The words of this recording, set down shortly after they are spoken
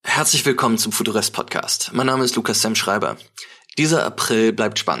Herzlich willkommen zum Podcast. Mein Name ist Lukas Schreiber. Dieser April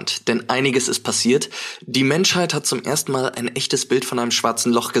bleibt spannend, denn einiges ist passiert. Die Menschheit hat zum ersten Mal ein echtes Bild von einem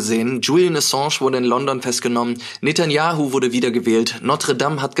schwarzen Loch gesehen. Julian Assange wurde in London festgenommen. Netanyahu wurde wiedergewählt. Notre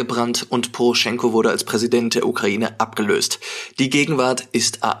Dame hat gebrannt und Poroschenko wurde als Präsident der Ukraine abgelöst. Die Gegenwart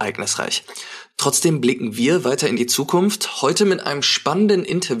ist ereignisreich. Trotzdem blicken wir weiter in die Zukunft, heute mit einem spannenden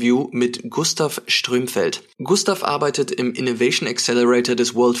Interview mit Gustav Strömfelt. Gustav arbeitet im Innovation Accelerator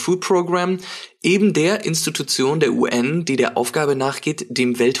des World Food Program, eben der Institution der UN, die der Aufgabe nachgeht,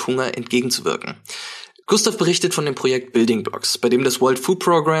 dem Welthunger entgegenzuwirken. Gustav berichtet von dem Projekt Building Blocks, bei dem das World Food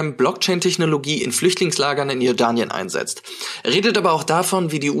Program Blockchain-Technologie in Flüchtlingslagern in Jordanien einsetzt. Er redet aber auch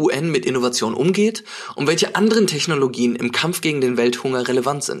davon, wie die UN mit Innovation umgeht und welche anderen Technologien im Kampf gegen den Welthunger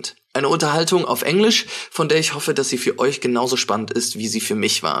relevant sind. Eine Unterhaltung auf Englisch, von der ich hoffe, dass sie für euch genauso spannend ist, wie sie für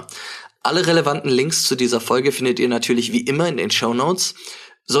mich war. Alle relevanten Links zu dieser Folge findet ihr natürlich wie immer in den Shownotes.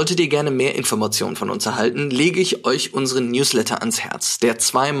 Solltet ihr gerne mehr Informationen von uns erhalten, lege ich euch unseren Newsletter ans Herz, der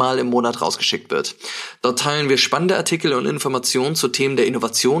 2-mal im Monat rausgeschickt wird. Dort teilen wir spannende Artikel und Informationen zu Themen der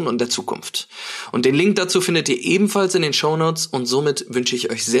Innovation und der Zukunft. Und den Link dazu findet ihr ebenfalls in den Shownotes und somit wünsche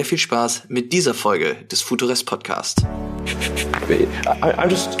ich euch sehr viel Spaß mit dieser Folge des Podcast. I'm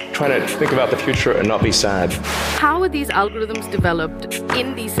just trying to think about the future and not be sad. How are these algorithms developed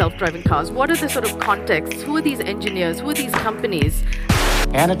in these self-driving cars? What are the sort of contexts? Who are these engineers? Who are these companies?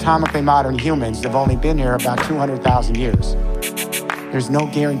 Anatomically modern humans have only been here about 200,000 years. There's no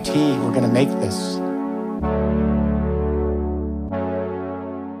guarantee we're going to make this.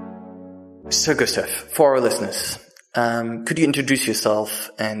 So Gustav, for our listeners, could you introduce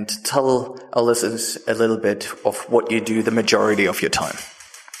yourself and tell our listeners a little bit of what you do the majority of your time?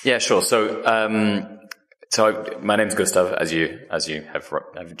 Yeah, sure. So my name's Gustav, as you have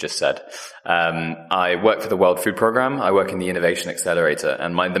just said. I work for the World Food Program. I work in the Innovation Accelerator,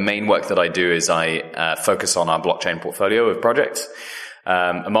 and the main work that I do is I focus on our blockchain portfolio of projects,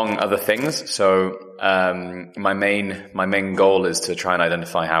 among other things. So my main goal is to try and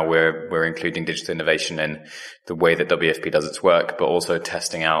identify how we're including digital innovation in the way that WFP does its work, but also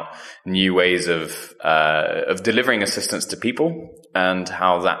testing out new ways of delivering assistance to people and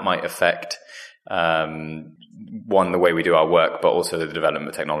how that might affect the way we do our work, but also the development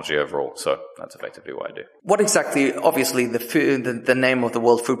of technology overall. So that's effectively what I do. What exactly, obviously the name of the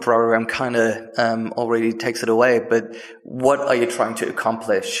World Food Program kind of already takes it away, but what are you trying to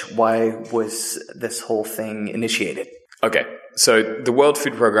accomplish? Why was this whole thing initiated? Okay. So the World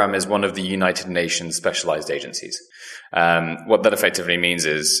Food Program is one of the United Nations specialized agencies. What that effectively means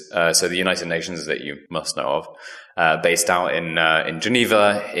is, so the United Nations that you must know of, based out in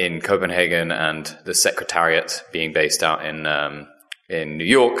Geneva, in Copenhagen, and the Secretariat being based out in New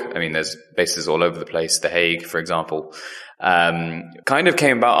York. I mean, there's bases all over the place. The Hague, for example, kind of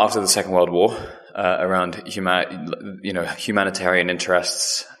came about after the Second World War, around humanitarian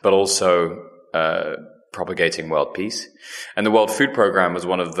interests, but also, propagating world peace. And the World Food Program was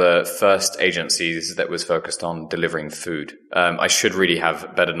one of the first agencies that was focused on delivering food. I should really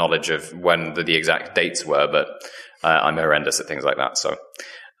have better knowledge of when the exact dates were, but I'm horrendous at things like that. So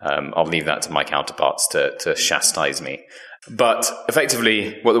I'll leave that to my counterparts to chastise me. But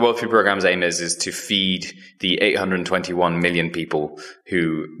effectively, what the World Food Program's aim is to feed the 821 million people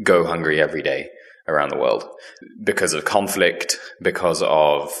who go hungry every day around the world because of conflict, because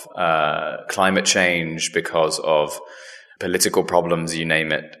of climate change, because of political problems, you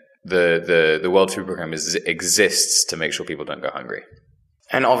name it. The World Food Program exists to make sure people don't go hungry.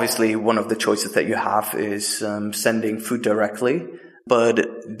 And obviously one of the choices that you have is sending food directly, but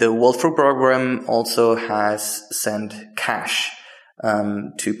the World Food Program also has sent cash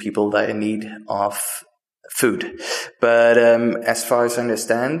to people that are in need of food. But as far as I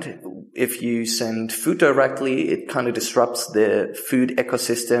understand, if you send food directly, it kind of disrupts the food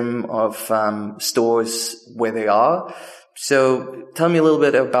ecosystem of stores where they are. So tell me a little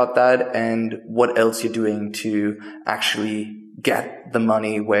bit about that and what else you're doing to actually get the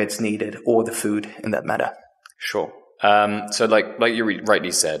money where it's needed, or the food in that matter. Sure. So like you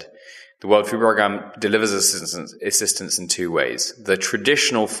rightly said, the World Food Program delivers assistance in two ways. The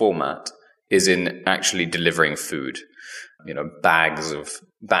traditional format is in actually delivering food, bags of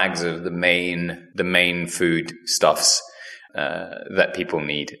the main food stuffs that people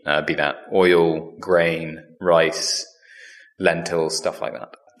need, be that oil, grain, rice, lentils, stuff like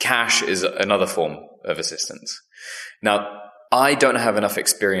that. Cash is another form of assistance. Now, I don't have enough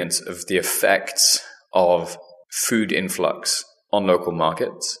experience of the effects of food influx on local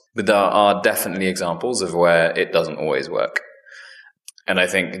markets, but there are definitely examples of where it doesn't always work. And I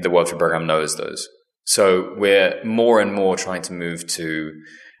think the World Food Program knows those. So we're more and more trying to move to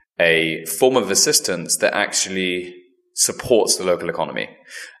a form of assistance that actually supports the local economy.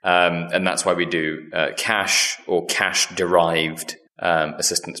 And that's why we do cash or cash-derived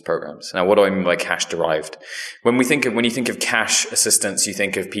assistance programs. Now, what do I mean by cash-derived? When you think of cash assistance, you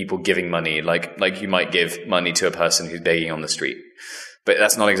think of people giving money, like you might give money to a person who's begging on the street. But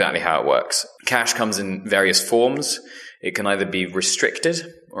that's not exactly how it works. Cash comes in various forms. It can either be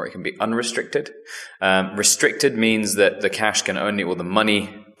restricted or it can be unrestricted. Restricted means that the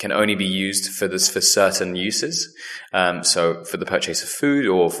money can only be used for certain uses. So for the purchase of food,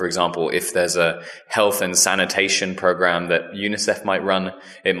 or for example, if there's a health and sanitation program that UNICEF might run,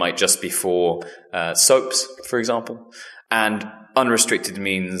 it might just be for soaps, for example. And unrestricted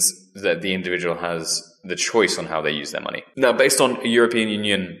means that the individual has the choice on how they use their money. Now, based on a European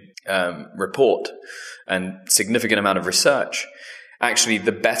Union report and significant amount of research, actually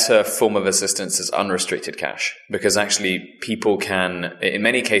the better form of assistance is unrestricted cash, because actually people can, in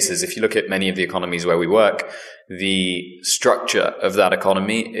many cases, if you look at many of the economies where we work, the structure of that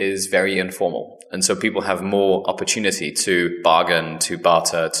economy is very informal. And so people have more opportunity to bargain, to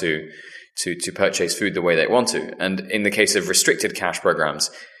barter, to purchase food the way they want to. And in the case of restricted cash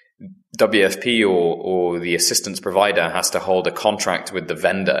programs, WFP or the assistance provider has to hold a contract with the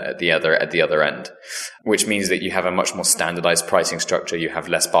vendor at the other end, which means that you have a much more standardized pricing structure. You have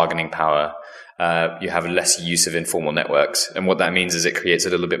less bargaining power. You have less use of informal networks. And what that means is it creates a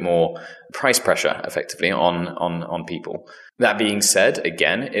little bit more price pressure effectively on people. That being said,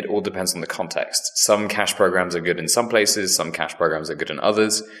 again, it all depends on the context. Some cash programs are good in some places. Some cash programs are good in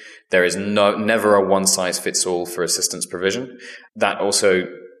others. There is never a one size fits all for assistance provision. That also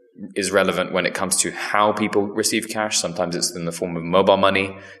is relevant when it comes to how people receive cash. Sometimes it's in the form of mobile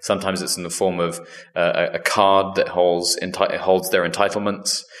money. Sometimes it's in the form of a card that holds their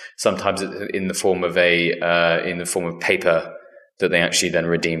entitlements. Sometimes it's in the form of paper that they actually then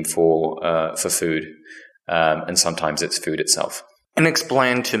redeem for food. And sometimes it's food itself. And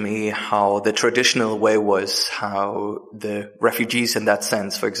explain to me how the traditional way was, how the refugees in that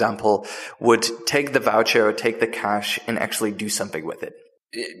sense, for example, would take the voucher or take the cash and actually do something with it.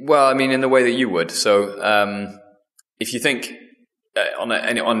 Well, I mean, in the way that you would. So, if you think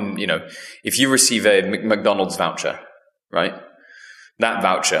if you receive a McDonald's voucher, right? That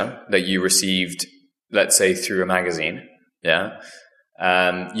voucher that you received, let's say through a magazine, yeah.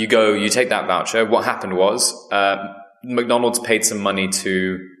 You take that voucher. What happened was, McDonald's paid some money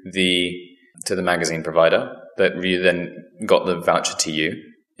to the magazine provider that you then got the voucher to you,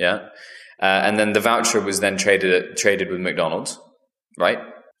 yeah. And then the voucher was then traded with McDonald's. Right?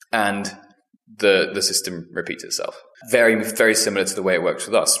 And the system repeats itself. Very, very similar to the way it works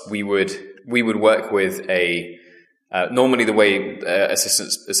with us. We would work with normally the way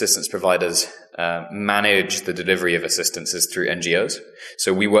assistance providers manage the delivery of assistance is through NGOs.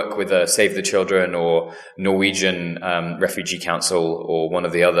 So we work with Save the Children or Norwegian Refugee Council or one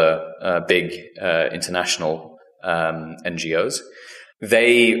of the other big international NGOs.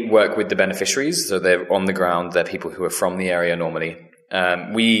 They work with the beneficiaries, so they're on the ground. They're people who are from the area normally.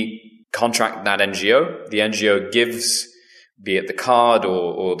 We contract that NGO. The NGO gives, be it the card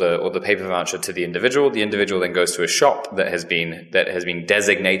or the paper voucher to the individual. The individual then goes to a shop that has been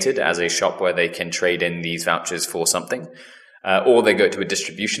designated as a shop where they can trade in these vouchers for something. Or they go to a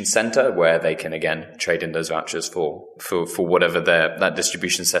distribution center where they can again trade in those vouchers for whatever that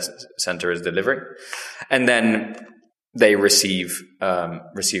distribution center is delivering. And then they receive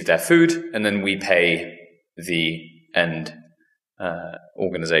their food, and then we pay the end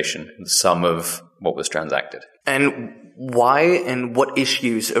organization the sum of what was transacted. And why and what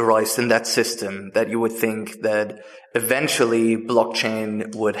issues arise in that system that you would think that eventually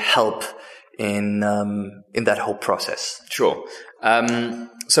blockchain would help in that whole process? Sure.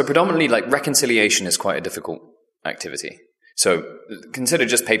 So predominantly, like, reconciliation is quite a difficult activity. So consider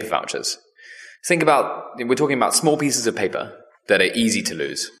just paper vouchers. We're talking about small pieces of paper that are easy to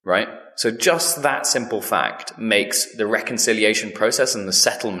lose, right? So just that simple fact makes the reconciliation process and the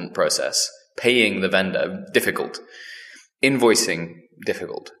settlement process, paying the vendor, difficult. Invoicing,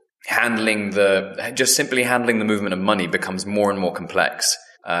 difficult. Just simply handling the movement of money becomes more and more complex,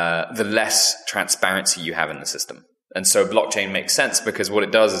 the less transparency you have in the system. And so blockchain makes sense because what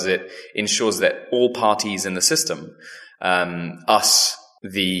it does is it ensures that all parties in the system, us,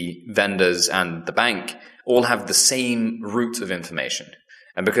 the vendors and the bank, all have the same root of information.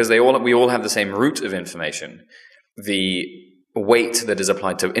 And because we all have the same root of information, the weight that is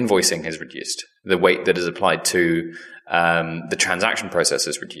applied to invoicing is reduced. The weight that is applied to the transaction process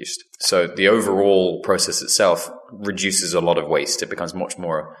is reduced. So the overall process itself reduces a lot of waste. It becomes much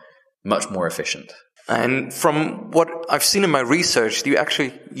more efficient. And from what I've seen in my research, you're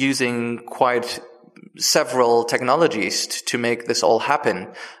actually using quite several technologies to make this all happen,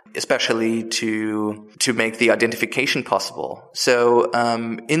 especially to make the identification possible. So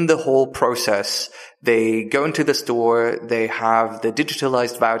in the whole process, they go into the store, they have the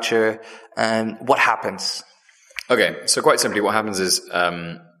digitalized voucher, and what happens? Okay, so quite simply what happens is,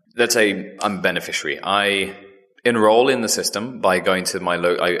 let's say I'm a beneficiary. I enroll in the system by going to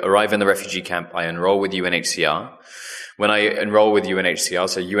I arrive in the refugee camp, I enroll with UNHCR. When I enroll with UNHCR,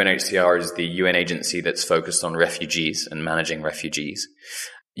 so UNHCR is the UN agency that's focused on refugees and managing refugees.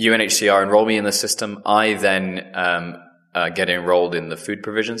 UNHCR enroll me in the system. I then get enrolled in the food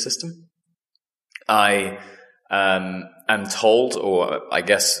provision system. I am told, or I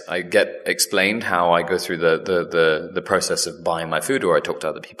guess I get explained how I go through the process of buying my food, or I talk to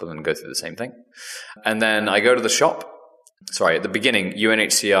other people and go through the same thing. And then I go to the shop. Sorry, at the beginning,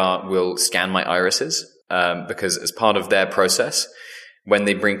 UNHCR will scan my irises, because as part of their process, when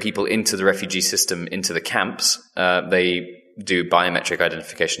they bring people into the refugee system, into the camps, they do biometric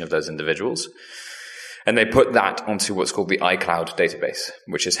identification of those individuals. And they put that onto what's called the iCloud database,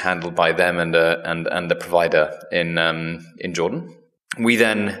 which is handled by them and the provider in Jordan. We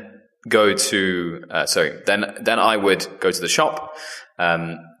then go to then I would go to the shop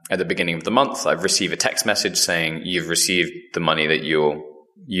at the beginning of the month. I've received a text message saying you've received the money that you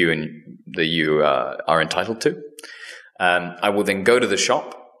are entitled to. I will then go to the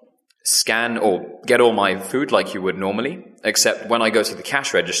shop, scan or get all my food like you would normally, except when I go to the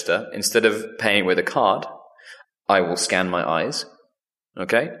cash register, instead of paying with a card, I will scan my eyes.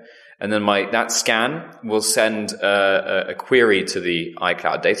 Okay? And then that scan will send a query to the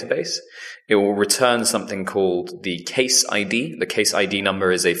iCloud database. It will return something called the case ID. The case ID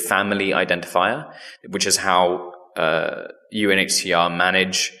number is a family identifier, which is how UNHCR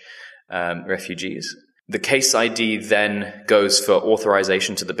manage refugees. The case ID then goes for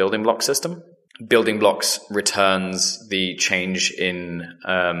authorization to the building block system. Building blocks returns the change in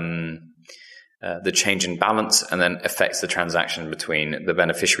balance, and then affects the transaction between the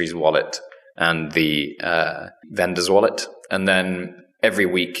beneficiary's wallet and the vendor's wallet. And then every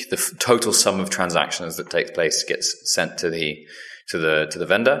week, the total sum of transactions that takes place gets sent to the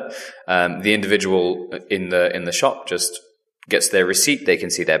vendor. The individual in the shop just gets their receipt. They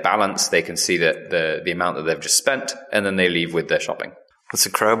can see their balance. They can see the amount that they've just spent, and then they leave with their shopping. That's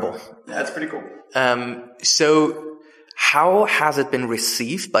incredible. Yeah, that's pretty cool. So how has it been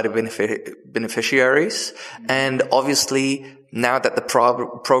received by the beneficiaries? And obviously, now that the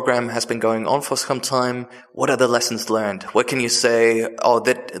program has been going on for some time, what are the lessons learned? What can you say? Oh,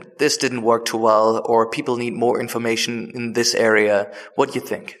 that this didn't work too well, or people need more information in this area. What do you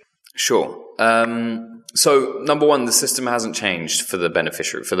think? Sure. So number one, the system hasn't changed for the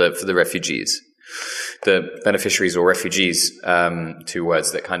beneficiary, for the refugees. The beneficiaries or refugees, two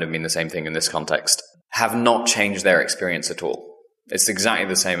words that kind of mean the same thing in this context, have not changed their experience at all. It's exactly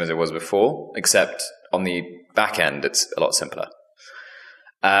the same as it was before, except on the back end, it's a lot simpler.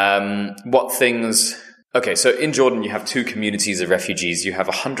 Okay, so in Jordan, you have two communities of refugees. You have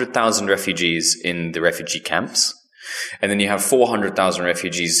 100,000 refugees in the refugee camps, and then you have 400,000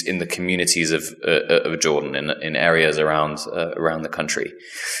 refugees in the communities of Jordan, in areas around the country.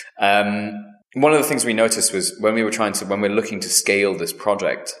 One of the things we noticed was when we're looking to scale this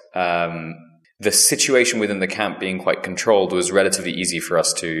project, the situation within the camp being quite controlled was relatively easy for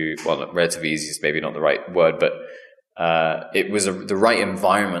us relatively easy is maybe not the right word, but it was the right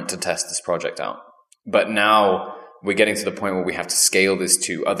environment to test this project out. But now we're getting to the point where we have to scale this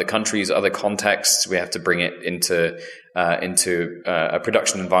to other countries, other contexts. We have to bring it into a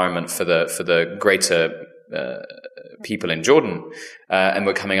production environment for the greater people in Jordan, and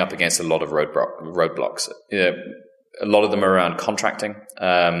we're coming up against a lot of roadblocks. A lot of them are around contracting.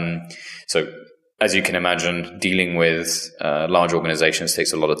 So as you can imagine, dealing with large organizations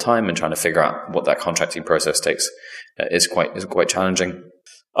takes a lot of time, and trying to figure out what that contracting process takes is quite challenging.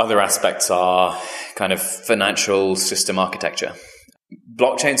 Other aspects are kind of financial system architecture.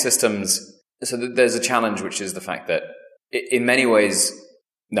 Blockchain systems, so there's a challenge, which is the fact that in many ways,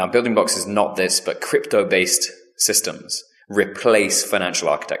 now building blocks is not this, but crypto-based systems replace financial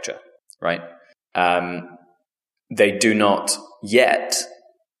architecture, right? They do not yet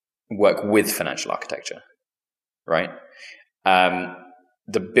work with financial architecture, right?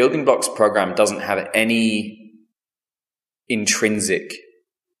 The building blocks program doesn't have any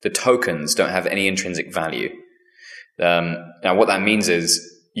the tokens don't have any intrinsic value. Now what that means is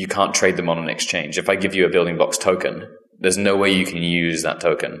you can't trade them on an exchange. If I give you a building blocks token, there's no way you can use that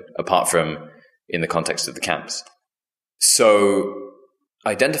token apart from in the context of the camps. So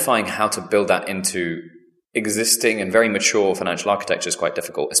identifying how to build that into existing and very mature financial architecture is quite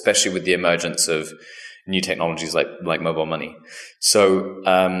difficult, especially with the emergence of new technologies like mobile money. So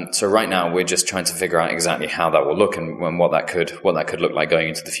right now we're just trying to figure out exactly how that will look and what that could look like going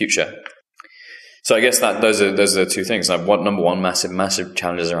into the future. So I guess that those are the two things. Number one, massive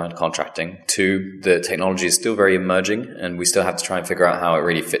challenges around contracting. Two, the technology is still very emerging, and we still have to try and figure out how it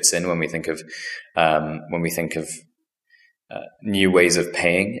really fits in when we think of new ways of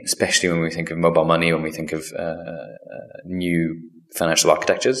paying, especially when we think of mobile money, when we think of new financial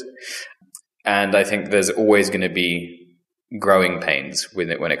architectures. And I think there's always going to be growing pains with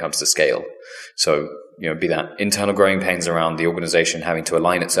it when it comes to scale. So, be that internal growing pains around the organization having to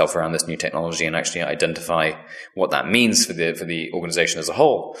align itself around this new technology and actually identify what that means for the organization as a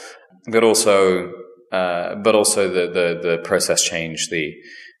whole, but also the process change, the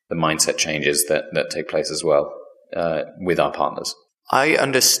mindset changes that take place as well with our partners. I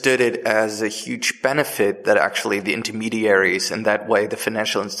understood it as a huge benefit that actually the intermediaries, in that way the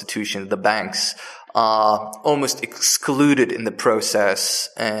financial institutions, the banks, are almost excluded in the process.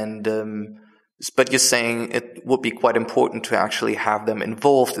 And but you're saying it would be quite important to actually have them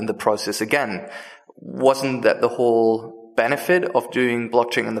involved in the process again. Wasn't that the whole benefit of doing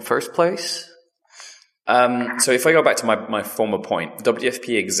blockchain in the first place? So if I go back to my former point,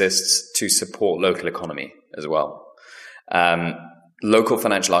 WFP exists to support local economy as well. Local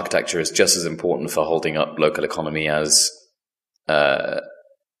financial architecture is just as important for holding up local economy as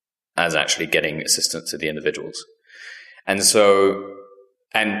actually getting assistance to the individuals.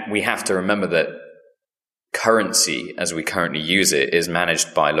 And we have to remember that currency, as we currently use it, is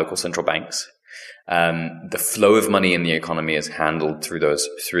managed by local central banks. The flow of money in the economy is handled through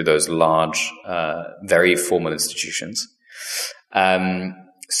those large, very formal institutions.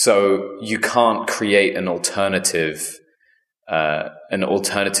 So you can't create an alternative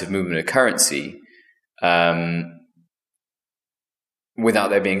movement of currency without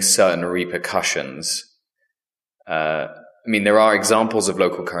there being certain repercussions. There are examples of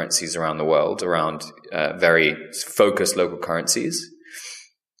local currencies around the world, around very focused local currencies.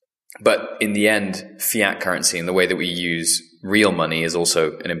 But in the end, fiat currency and the way that we use real money is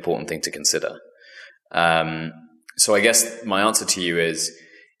also an important thing to consider. So I guess my answer to you is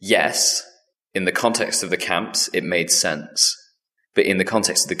yes, in the context of the camps, it made sense. But in the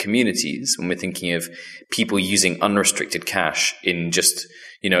context of the communities, when we're thinking of people using unrestricted cash in just,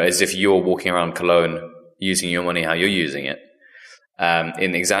 as if you're walking around Cologne using your money how you're using it,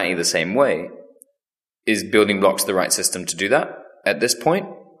 in exactly the same way, is building blocks the right system to do that? At this point,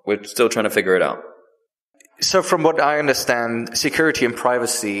 we're still trying to figure it out. So from what I understand, security and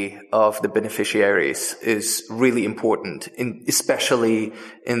privacy of the beneficiaries is really important, especially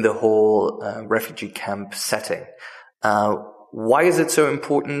in the whole refugee camp setting. Why is it so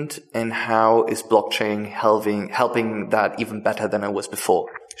important, and how is blockchain helping that even better than it was before?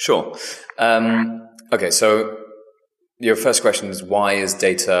 Sure. Okay, so your first question is, why is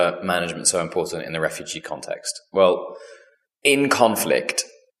data management so important in the refugee context? Well, in conflict,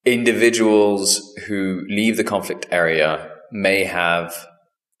 individuals who leave the conflict area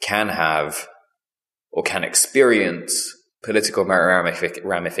can experience political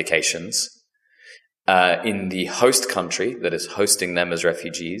ramifications in the host country that is hosting them as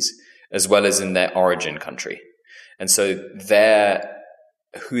refugees, as well as in their origin country. And so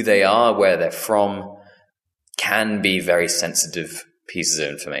who they are, where they're from, can be very sensitive pieces of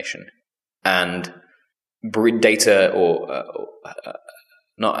information. And data or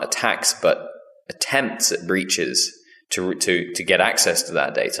not attacks, but attempts at breaches to get access to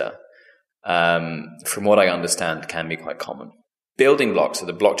that data, from what I understand, can be quite common. Building Blocks, so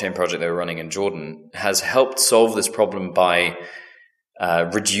the blockchain project they were running in Jordan, has helped solve this problem by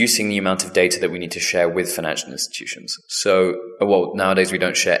reducing the amount of data that we need to share with financial institutions. So, nowadays we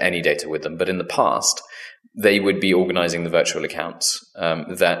don't share any data with them, but in the past, they would be organizing the virtual accounts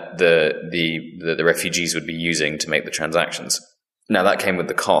that the refugees would be using to make the transactions. Now, that came with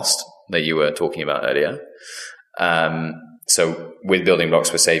the cost that you were talking about earlier. So with Building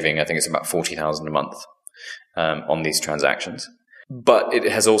Blocks, we're saving, I think it's about 40,000 a month on these transactions. But it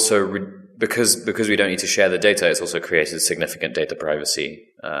has also, because we don't need to share the data, it's also created significant data privacy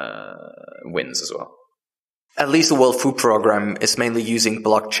wins as well. At least the World Food Program is mainly using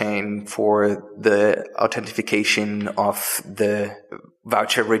blockchain for the authentication of the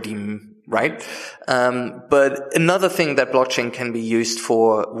voucher redeem, right? But another thing that blockchain can be used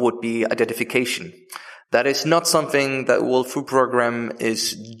for would be identification. That is not something that World Food Program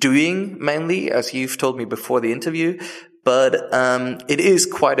is doing mainly, as you've told me before the interview, But it is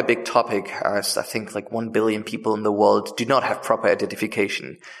quite a big topic, as I think like 1 billion people in the world do not have proper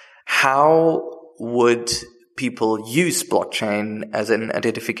identification. How would people use blockchain as an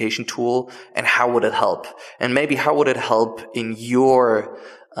identification tool, and how would it help? And maybe how would it help in your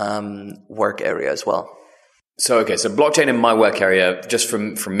work area as well? So blockchain in my work area, just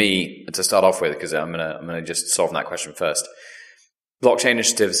from me to start off with, because I'm gonna just solve that question first. Blockchain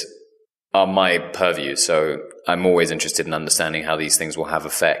initiatives are my purview, so I'm always interested in understanding how these things will have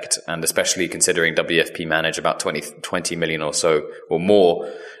effect, and especially considering WFP manage about 20 million or so or more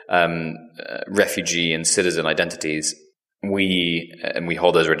refugee and citizen identities. We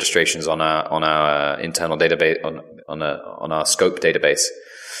hold those registrations on our internal database on our scope database.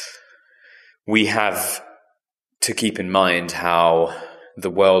 We have to keep in mind how the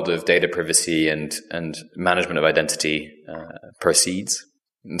world of data privacy and management of identity proceeds.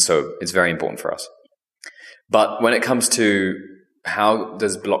 And so it's very important for us. But when it comes to how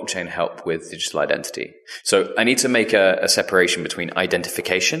does blockchain help with digital identity? So I need to make a separation between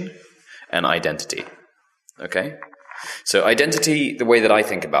identification and identity. Okay? So identity, the way that I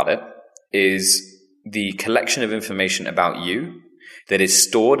think about it, is the collection of information about you that is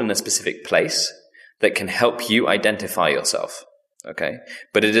stored in a specific place that can help you identify yourself. Okay?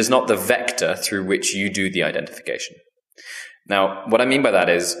 But it is not the vector through which you do the identification. Now, what I mean by that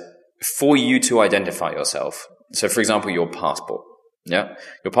is, for you to identify yourself, so for example, your passport, yeah?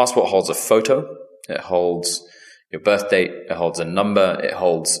 Your passport holds a photo, it holds your birth date, it holds a number, it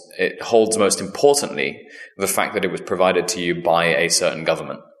holds most importantly, the fact that it was provided to you by a certain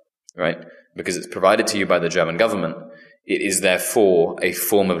government, right? Because it's provided to you by the German government, it is therefore a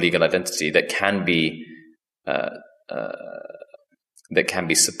form of legal identity that can be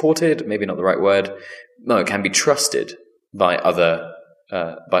supported, maybe not the right word, no, it can be trusted by other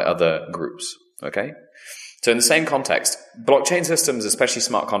groups. Okay, so in the same context, blockchain systems, especially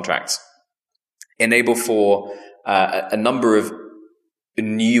smart contracts, enable for a number of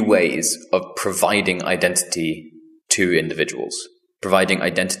new ways of providing identity to individuals, providing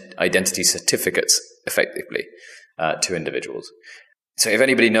identity certificates effectively to individuals. So if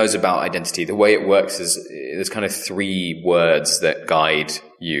anybody knows about identity, the way it works is there's kind of 3 words that guide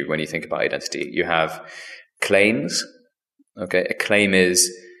you when you think about identity. You have claims. Okay, a claim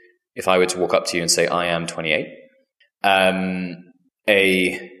is if I were to walk up to you and say, I am 28.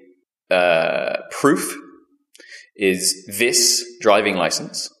 A proof is this driving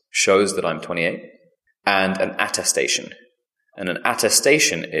license shows that I'm 28. And an attestation. And an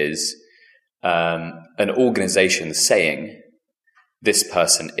attestation is an organization saying this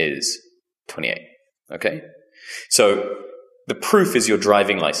person is 28. Okay? So the proof is your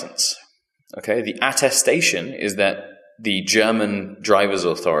driving license. Okay? The attestation is that the German driver's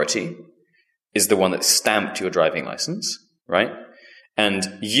authority is the one that stamped your driving license, right?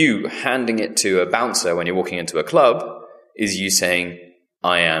 And you handing it to a bouncer when you're walking into a club is you saying,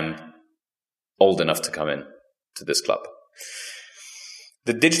 I am old enough to come in to this club.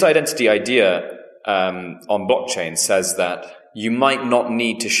 The digital identity idea on blockchain says that you might not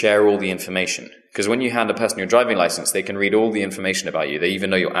need to share all the information, because when you hand a person your driving license, they can read all the information about you. They even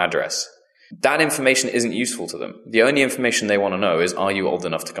know your address. That information isn't useful to them. The only information they want to know is, are you old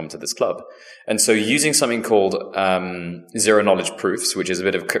enough to come to this club? And so using something called zero knowledge proofs, which is a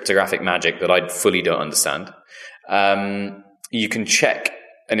bit of cryptographic magic that I fully don't understand, you can check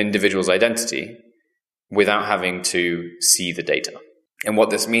an individual's identity without having to see the data. And what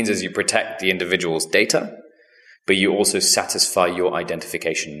this means is you protect the individual's data, but you also satisfy your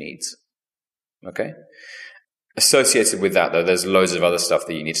identification needs. Okay? Associated with that, though, there's loads of other stuff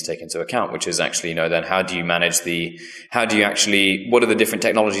that you need to take into account, which is actually, then how do you manage what are the different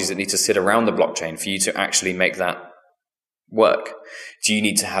technologies that need to sit around the blockchain for you to actually make that work? Do you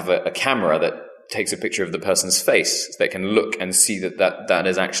need to have a camera that takes a picture of the person's face that can look and see that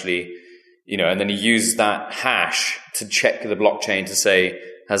is actually, and then you use that hash to check the blockchain to say,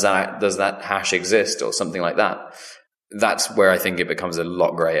 does that hash exist or something like that? That's where I think it becomes a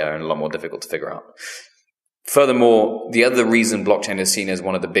lot grayer and a lot more difficult to figure out. Furthermore, the other reason blockchain is seen as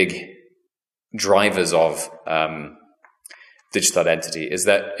one of the big drivers of digital identity is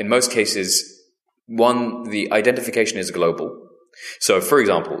that in most cases, the identification is global. So, for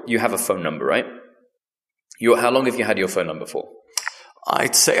example, you have a phone number, right? How long have you had your phone number for?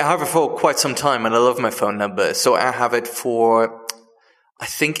 I'd say I have it for quite some time, and I love my phone number. So I have it for, I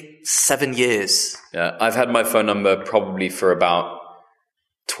think, 7 years. Yeah, I've had my phone number probably for about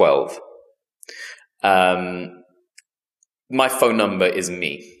 12. My phone number is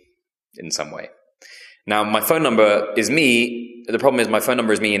me in some way. Now, my phone number is me. The problem is my phone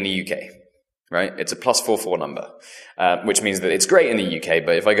number is me in the UK. right? It's a +44 number, which means that it's great in the UK,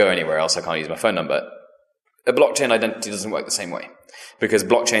 but if I go anywhere else, I can't use my phone number. A blockchain identity doesn't work the same way because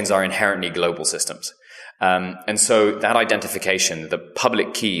blockchains are inherently global systems. And so that identification, the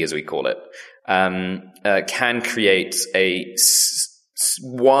public key, as we call it, can create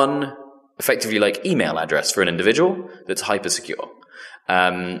one effectively like email address for an individual that's hyper secure.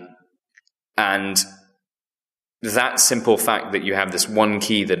 And that simple fact that you have this one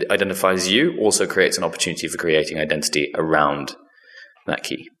key that identifies you also creates an opportunity for creating identity around that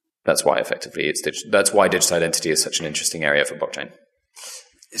key. That's why effectively that's why digital identity is such an interesting area for blockchain.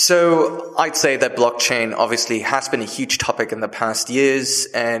 So I'd say that blockchain obviously has been a huge topic in the past years,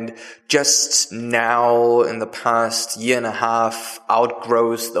 and just now in the past year and a half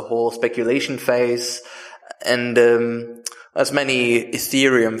outgrows the whole speculation phase. And as many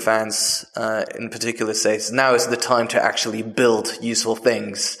Ethereum fans in particular say, now is the time to actually build useful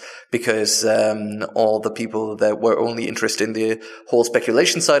things, because all the people that were only interested in the whole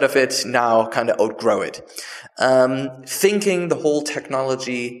speculation side of it now kind of outgrow it. Thinking the whole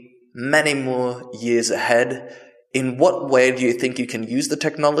technology many more years ahead, in what way do you think you can use the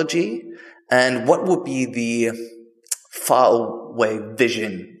technology? And what would be the faraway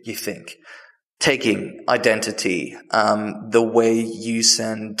vision, you think? Taking identity, the way you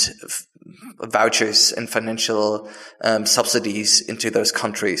send vouchers and financial subsidies into those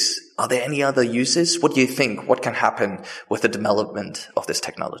countries. Are there any other uses? What do you think? What can happen with the development of this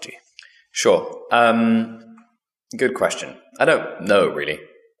technology? Sure. Good question. I don't know, really.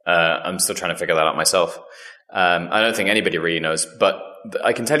 I'm still trying to figure that out myself. I don't think anybody really knows, but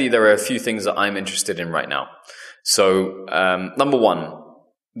I can tell you there are a few things that I'm interested in right now. So, number one,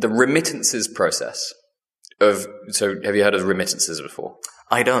 the remittances process so have you heard of remittances before?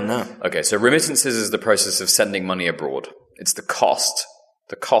 I don't know. Okay, so remittances is the process of sending money abroad. It's the costs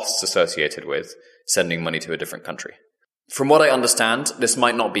associated with sending money to a different country. From what I understand, this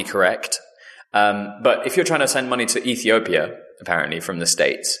might not be correct, but if you're trying to send money to Ethiopia, apparently from the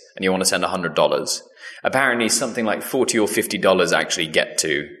States, and you want to send $100, apparently something like $40 or $50 actually get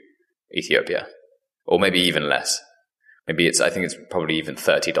to Ethiopia, or maybe even less. I think it's probably even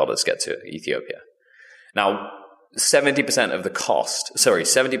 $30 get to Ethiopia. Now, 70% of the cost,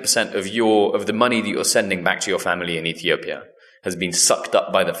 70% of the money that you're sending back to your family in Ethiopia has been sucked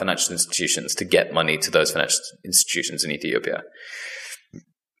up by the financial institutions to get money to those financial institutions in Ethiopia.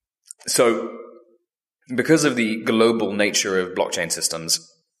 So, because of the global nature of blockchain systems,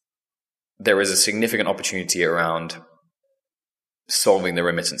 there is a significant opportunity around solving the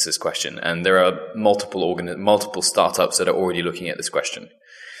remittances question. And there are multiple startups that are already looking at this question.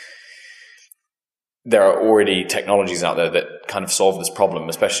 There are already technologies out there that kind of solve this problem,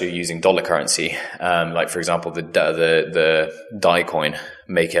 especially using dollar currency. Like, for example, the DAI coin,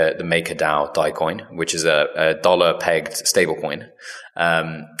 the MakerDAO DAI coin, which is a dollar pegged stablecoin.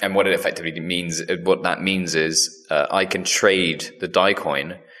 And what it effectively means, is I can trade the DAI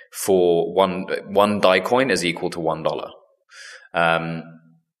coin for one DAI coin is equal to $1.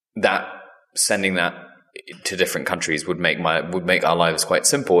 Sending that to different countries would make our lives quite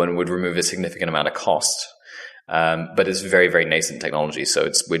simple and would remove a significant amount of cost. But it's very, very nascent technology. So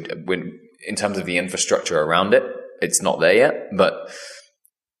in terms of the infrastructure around it, it's not there yet, but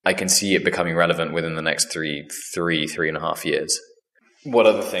I can see it becoming relevant within the next three and a half years. What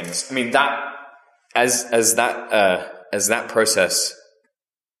other things? I mean, as that process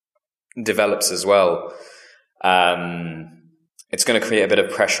develops as well, it's going to create a bit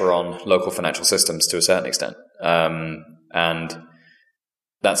of pressure on local financial systems to a certain extent. And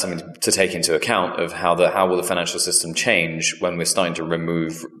that's something to take into account of how will the financial system change when we're starting to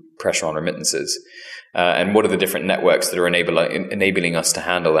remove pressure on remittances. And what are the different networks that are enabling us to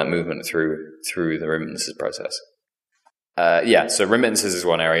handle that movement through the remittances process? So remittances is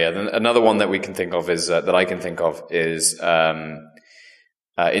one area. Then another one that we can think of is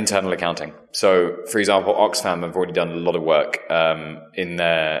internal accounting. So, for example, Oxfam have already done a lot of work in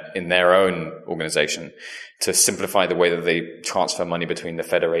their own organization to simplify the way that they transfer money between the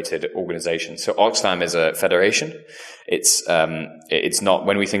federated organizations. So Oxfam is a federation. It's not,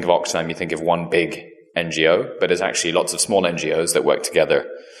 when we think of Oxfam, you think of one big NGO, but there's actually lots of small NGOs that work together.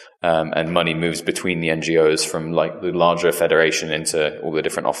 And money moves between the NGOs from like the larger federation into all the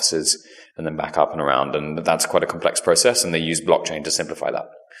different offices and then back up and around. And that's quite a complex process, and they use blockchain to simplify that.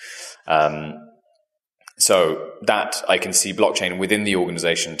 So that I can see blockchain within the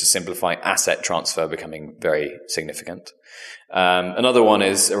organization to simplify asset transfer becoming very significant. Another one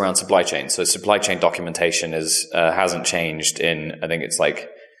is around supply chain. So supply chain documentation hasn't changed in, I think it's like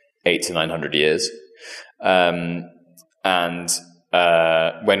 800 to 900 years.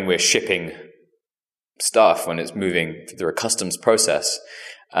 When we're shipping stuff, when it's moving through a customs process,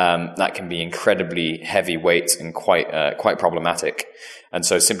 that can be incredibly heavyweight and quite problematic. And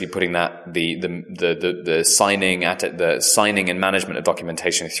so simply putting that, the signing and management of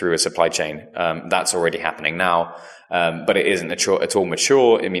documentation through a supply chain, that's already happening now. But it isn't at all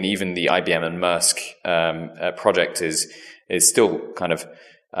mature. I mean, even the IBM and Maersk, project is still kind of,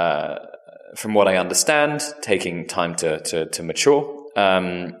 from what I understand, taking time to mature.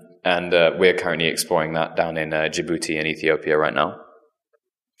 And we're currently exploring that down in Djibouti and Ethiopia right now.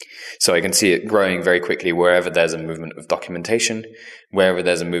 So I can see it growing very quickly wherever there's a movement of documentation, wherever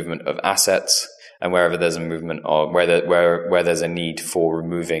there's a movement of assets, and wherever there's a movement of where there's a need for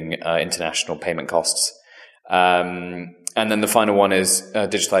removing international payment costs. And then the final one is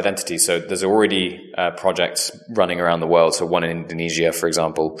digital identity. So there's already projects running around the world. So one in Indonesia, for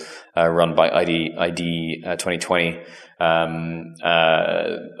example, run by ID 2020.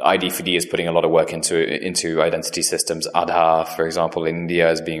 ID4D is putting a lot of work into identity systems. Aadhaar, for example, in India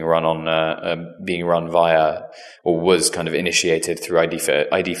is being run via, or was kind of initiated through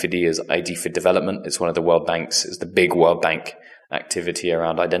ID4D as ID for Development. It's one of the World Bank's, it's the big World Bank activity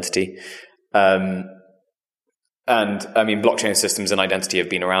around identity. And I mean, blockchain systems and identity have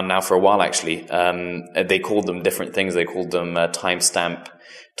been around now for a while, actually. They called them different things. They called them time-stamped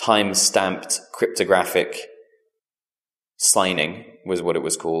cryptographic signing was what it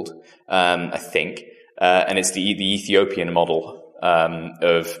was called, I think. And it's the Ethiopian model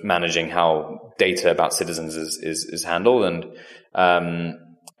of managing how data about citizens is handled. And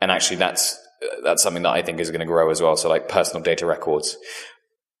actually that's something that I think is going to grow as well. So like personal data records.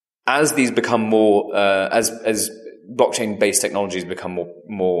 As these become more, as blockchain-based technologies become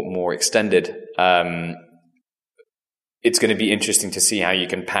more extended, it's going to be interesting to see how you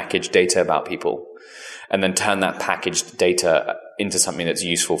can package data about people and then turn that packaged data into something that's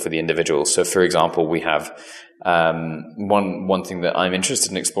useful for the individual. So, for example, we have one thing that I'm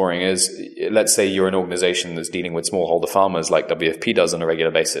interested in exploring is, let's say you're an organization that's dealing with smallholder farmers like WFP does on a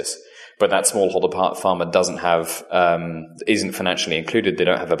regular basis. But that smallholder farmer isn't financially included. They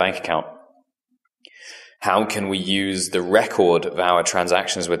don't have a bank account. How can we use the record of our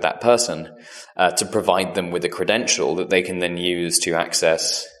transactions with that person to provide them with a credential that they can then use to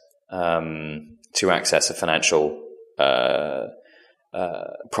access a financial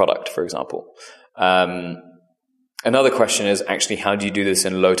product, for example? Another question is actually, how do you do this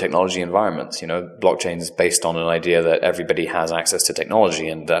in low technology environments? You know, blockchain is based on an idea that everybody has access to technology,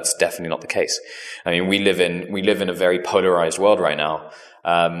 and that's definitely not the case. I mean, we live in a very polarized world right now,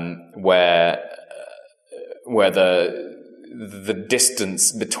 where the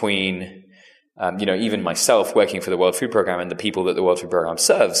distance between, even myself working for the World Food Programme and the people that the World Food Programme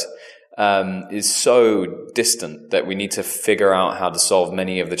serves, is so distant that we need to figure out how to solve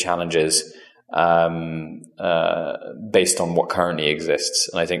many of the challenges based on what currently exists.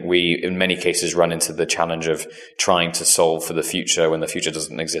 And I think we, in many cases, run into the challenge of trying to solve for the future when the future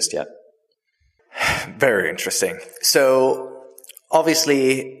doesn't exist yet. Very interesting. So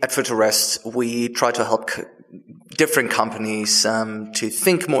obviously at Futurist, we try to help different companies to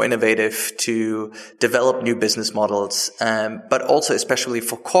think more innovative, to develop new business models, but also especially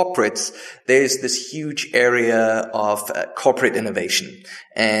for corporates, there's this huge area of corporate innovation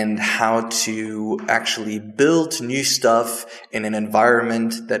and how to actually build new stuff in an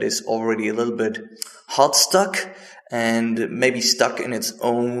environment that is already a little bit hot stuck and maybe stuck in its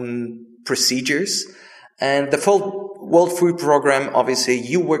own procedures. And the full World Food Programme, obviously,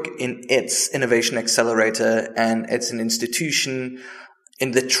 you work in its Innovation Accelerator, and it's an institution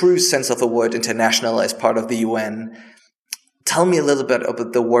in the true sense of the word, international, as part of the UN. Tell me a little bit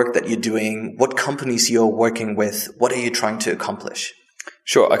about the work that you're doing, what companies you're working with, what are you trying to accomplish?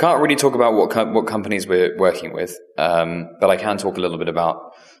 Sure. I can't really talk about what companies we're working with, but I can talk a little bit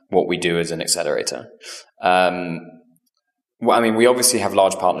about what we do as an accelerator. Well, I mean, we obviously have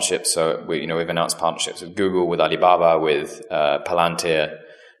large partnerships. So we've announced partnerships with Google, with Alibaba, with Palantir,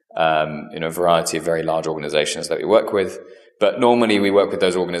 a variety of very large organizations that we work with. But normally we work with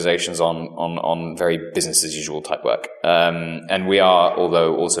those organizations on very business as usual type work. And we are,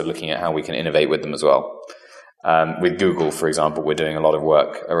 although, also looking at how we can innovate with them as well. With Google, for example, we're doing a lot of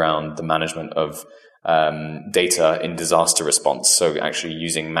work around the management of data in disaster response. So actually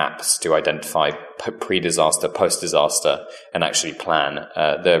using maps to identify pre-disaster, post-disaster, and actually plan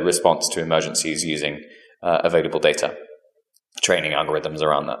the response to emergencies using available data, training algorithms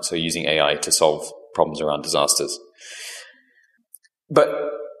around that. So using AI to solve problems around disasters. But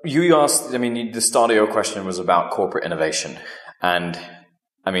you asked, the start of your question was about corporate innovation. And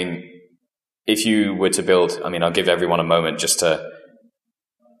if you were to build, I'll give everyone a moment just to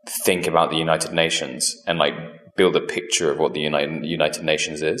think about the United Nations and like build a picture of what the United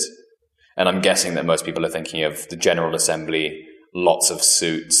Nations is. And I'm guessing that most people are thinking of the General Assembly, lots of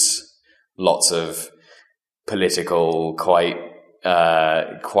suits, lots of political, quite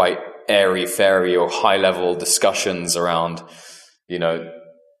airy-fairy or high-level discussions around,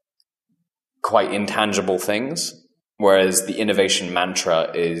 quite intangible things. Whereas the innovation mantra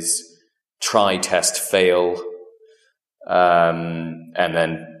is try, test, fail, and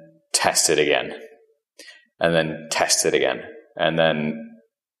then test it again, and then test it again. And then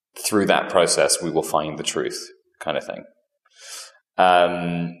through that process, we will find the truth, kind of thing.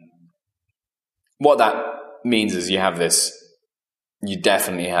 What that means is you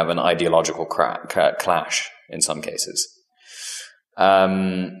definitely have an ideological clash in some cases,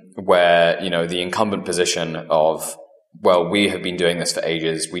 where, the incumbent position of, well, we have been doing this for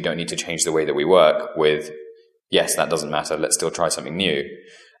ages, we don't need to change the way that we work, with, yes, that doesn't matter, let's still try something new,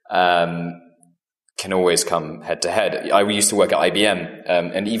 can always come head to head. I used to work at IBM,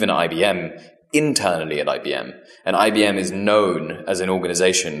 and even at IBM, internally at IBM, and IBM is known as an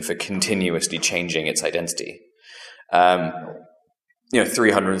organization for continuously changing its identity.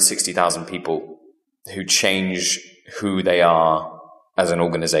 360,000 people who change who they are as an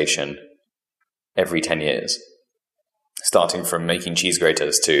organization every 10 years. Starting from making cheese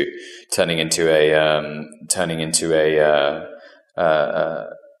graters to turning into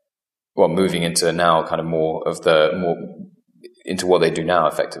moving into now kind of more into what they do now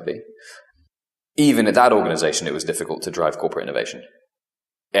effectively. Even at that organization, it was difficult to drive corporate innovation.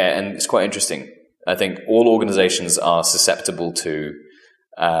 And it's quite interesting. I think all organizations are susceptible to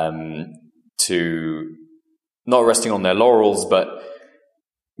not resting on their laurels, but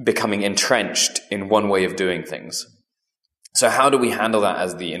becoming entrenched in one way of doing things. So how do we handle that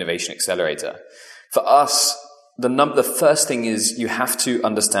as the Innovation Accelerator? For us, the first thing is you have to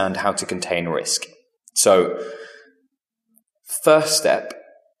understand how to contain risk. So first step,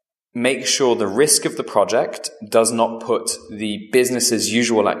 make sure the risk of the project does not put the business as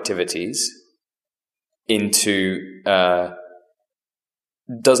usual activities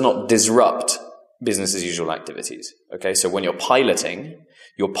does not disrupt business as usual activities. Okay, so when you're piloting,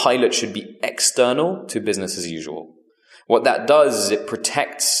 your pilot should be external to business as usual. What that does is it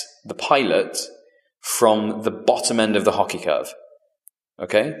protects the pilot from the bottom end of the hockey curve.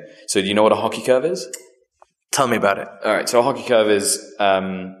 Okay? So do you know what a hockey curve is? Tell me about it. All right. So a hockey curve is,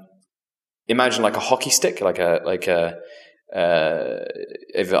 imagine like a hockey stick, an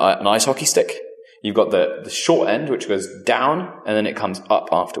ice hockey stick. You've got the short end, which goes down, and then it comes up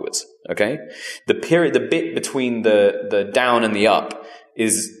afterwards. Okay? The bit between the down and the up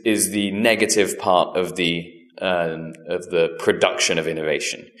is the negative part of the production of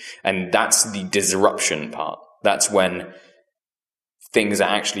innovation. And that's the disruption part. That's when things are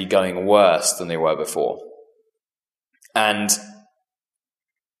actually going worse than they were before. And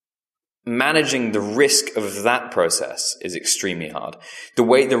managing the risk of that process is extremely hard. The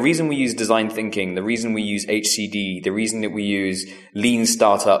reason we use design thinking, the reason we use HCD, the reason that we use lean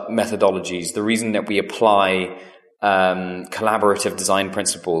startup methodologies, the reason that we apply collaborative design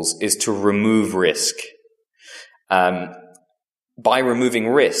principles is to remove risk. By removing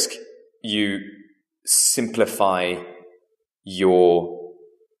risk, you simplify the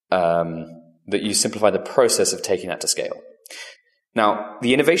process of taking that to scale. Now,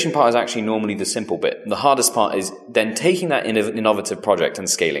 the innovation part is actually normally the simple bit. The hardest part is then taking that innovative project and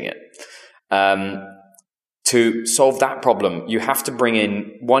scaling it. To solve that problem, you have to bring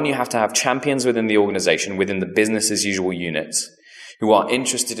in, you have to have champions within the organization, within the business as usual units, who are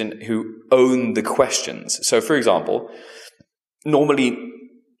interested in, who own the questions. So, for example, normally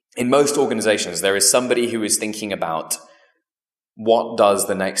in most organizations, there is somebody who is thinking about what does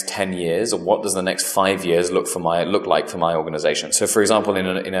the next 10 years or what does the next 5 years look like for my organization. So, for example, in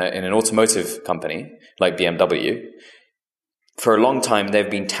an automotive company like BMW, for a long time, they've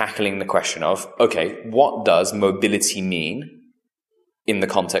been tackling the question of, okay, what does mobility mean in the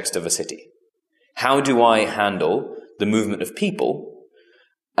context of a city? How do I handle the movement of people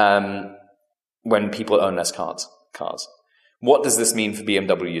when people own less cars? What does this mean for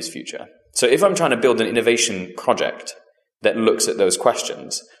BMW's future? So if I'm trying to build an innovation project that looks at those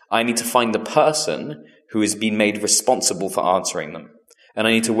questions, I need to find the person who has been made responsible for answering them. And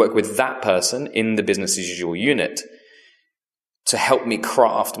I need to work with that person in the business as usual unit to help me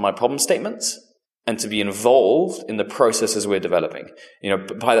craft my problem statements and to be involved in the processes we're developing.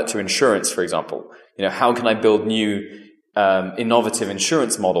 Apply that to insurance, for example. How can I build new innovative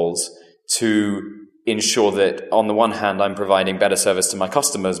insurance models to ensure that on the one hand, I'm providing better service to my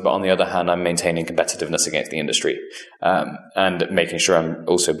customers, but on the other hand, I'm maintaining competitiveness against the industry, and making sure I'm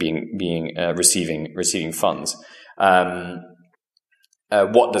also receiving funds.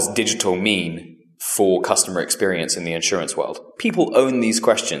 What does digital mean for customer experience in the insurance world? People own these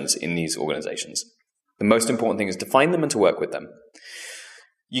questions in these organizations. The most important thing is to find them and to work with them.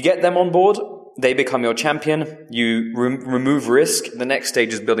 You get them on board, they become your champion, you remove risk. The next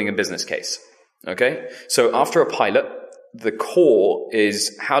stage is building a business case. Okay? So after a pilot, the core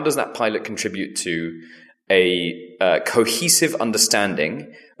is how does that pilot contribute to a cohesive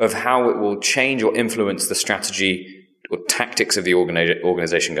understanding of how it will change or influence the strategy or tactics of the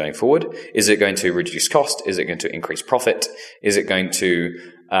organization going forward? Is it going to reduce cost? Is it going to increase profit? Is it going to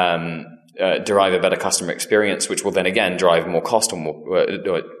derive a better customer experience, which will then again drive more cost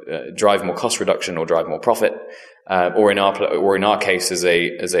or drive more cost reduction or drive more profit? Or in our case, as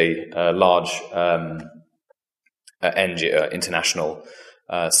a large international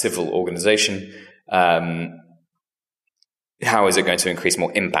civil organization, how is it going to increase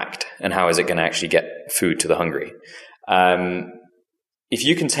more impact, and how is it going to actually get food to the hungry? If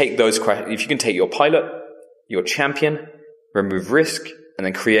you can take your pilot, your champion, remove risk, and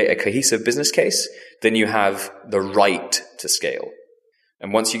then create a cohesive business case, then you have the right to scale.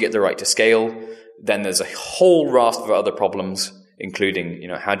 And once you get the right to scale, then there's a whole raft of other problems, including,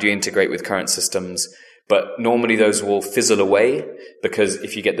 how do you integrate with current systems? But normally those will fizzle away, because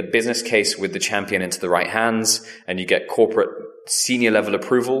if you get the business case with the champion into the right hands and you get corporate senior level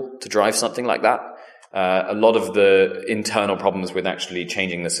approval to drive something like that, a lot of the internal problems with actually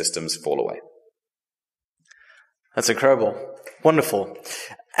changing the systems fall away. That's incredible. Wonderful.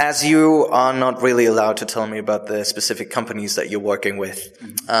 As you are not really allowed to tell me about the specific companies that you're working with,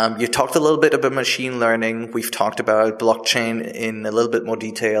 you talked a little bit about machine learning. We've talked about blockchain in a little bit more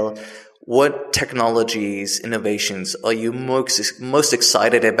detail. What technologies, innovations are you most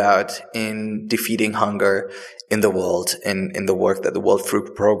excited about in defeating hunger in the world, in the work that the World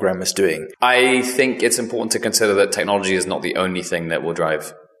Food Program is doing? I think it's important to consider that technology is not the only thing that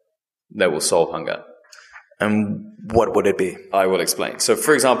will solve hunger. And what would it be? I will explain. So,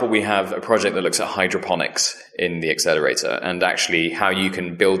 for example, we have a project that looks at hydroponics in the accelerator, and actually how you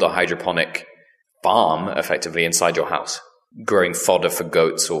can build a hydroponic farm effectively inside your house, growing fodder for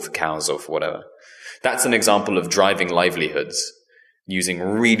goats or for cows or for whatever. That's an example of driving livelihoods using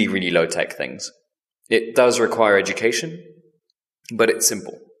really, really low-tech things. It does require education, but it's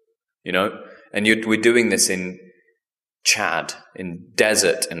simple, And we're doing this in Chad, in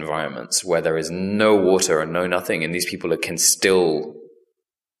desert environments where there is no water and no nothing, and these people can still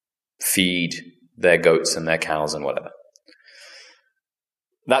feed their goats and their cows and whatever.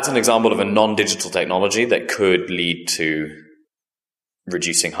 That's an example of a non-digital technology that could lead to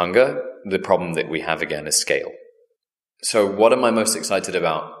reducing hunger. The problem that we have again is scale. So what am I most excited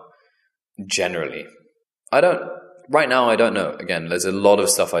about generally? Right now I don't know. Again, there's a lot of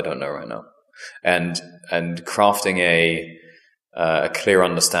stuff I don't know right now. And crafting a clear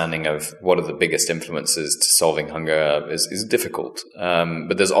understanding of what are the biggest influences to solving hunger is difficult.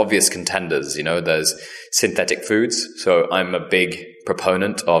 But there's obvious contenders, there's synthetic foods. So I'm a big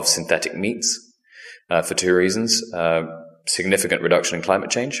proponent of synthetic meats, for two reasons. Significant reduction in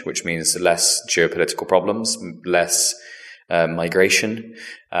climate change, which means less geopolitical problems, less migration,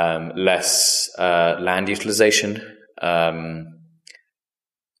 less land utilization.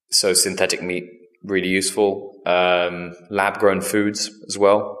 So synthetic meat, really useful. Lab-grown foods as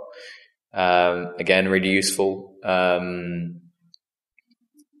well. Again, really useful.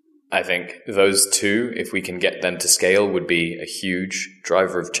 I think those two, if we can get them to scale, would be a huge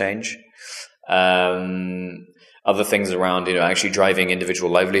driver of change. Other things around, actually driving individual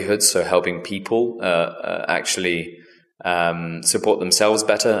livelihoods, so helping people actually support themselves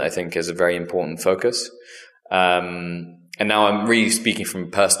better, I think is a very important focus. And now I'm really speaking from a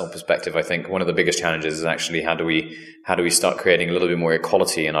personal perspective. I think one of the biggest challenges is actually how do we start creating a little bit more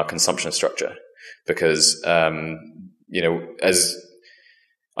equality in our consumption structure? Because, as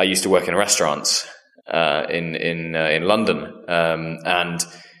I used to work in restaurants in London, and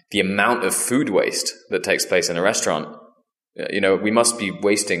the amount of food waste that takes place in a restaurant, we must be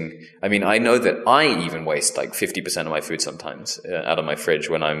wasting. I mean, I know that I even waste like 50% of my food sometimes out of my fridge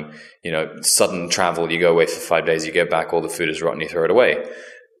when I'm, sudden travel. You go away for 5 days, you get back, all the food is rotten, you throw it away.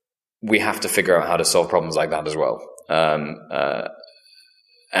 We have to figure out how to solve problems like that as well. And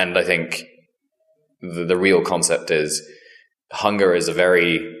I think the real concept is hunger is a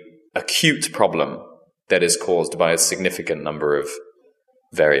very acute problem that is caused by a significant number of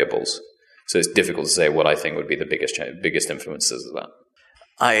variables. So it's difficult to say what I think would be the biggest influences of that.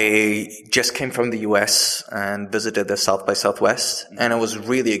 I just came from the US and visited the South by Southwest, and I was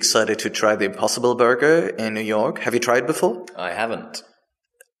really excited to try the Impossible Burger in New York. Have you tried before? I haven't.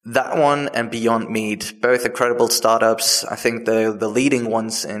 That one and Beyond Meat, both incredible startups. I think the leading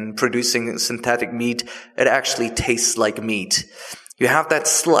ones in producing synthetic meat. It actually tastes like meat. You have that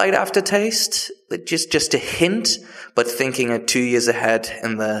slight aftertaste, just a hint, but thinking 2 years ahead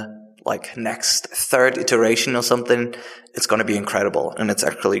in the next third iteration or something, it's going to be incredible. And it's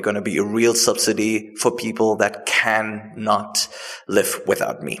actually going to be a real subsidy for people that cannot live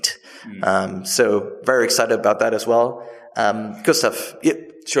without meat. So very excited about that as well. Gustav,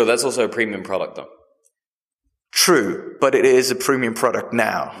 Sure, that's also a premium product though. True, but it is a premium product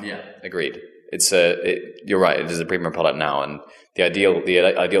now. Yeah, agreed. You're right, it is a premium product now, and the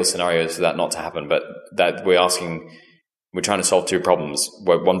ideal scenario is for that not to happen, but that we're trying to solve two problems.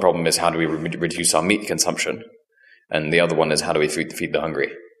 One problem is how do we reduce our meat consumption, and the other one is how do we feed the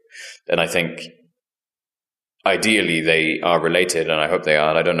hungry. And I think ideally they are related, and I hope they are,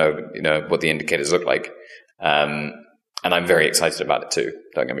 and I don't know what the indicators look like. And I'm very excited about it too,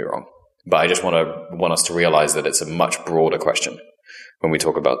 don't get me wrong. But I just want us to realize that it's a much broader question when we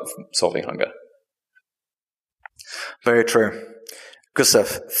talk about solving hunger. Very true. Gustav,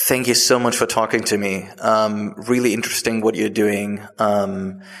 thank you so much for talking to me. Really interesting what you're doing.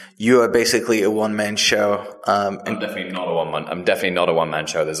 You are basically a one-man show. I'm definitely not a one-man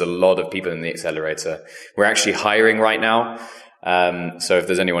show. There's a lot of people in the accelerator. We're actually hiring right now. So if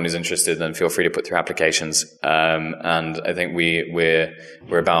there's anyone who's interested, then feel free to put through applications. And I think we're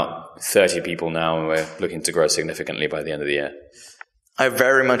about 30 people now, and we're looking to grow significantly by the end of the year. I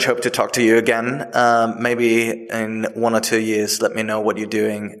very much hope to talk to you again. Maybe in 1 or 2 years, let me know what you're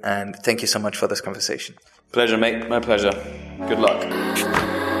doing. And thank you so much for this conversation. Pleasure, mate. My pleasure. Good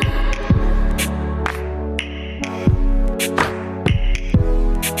luck.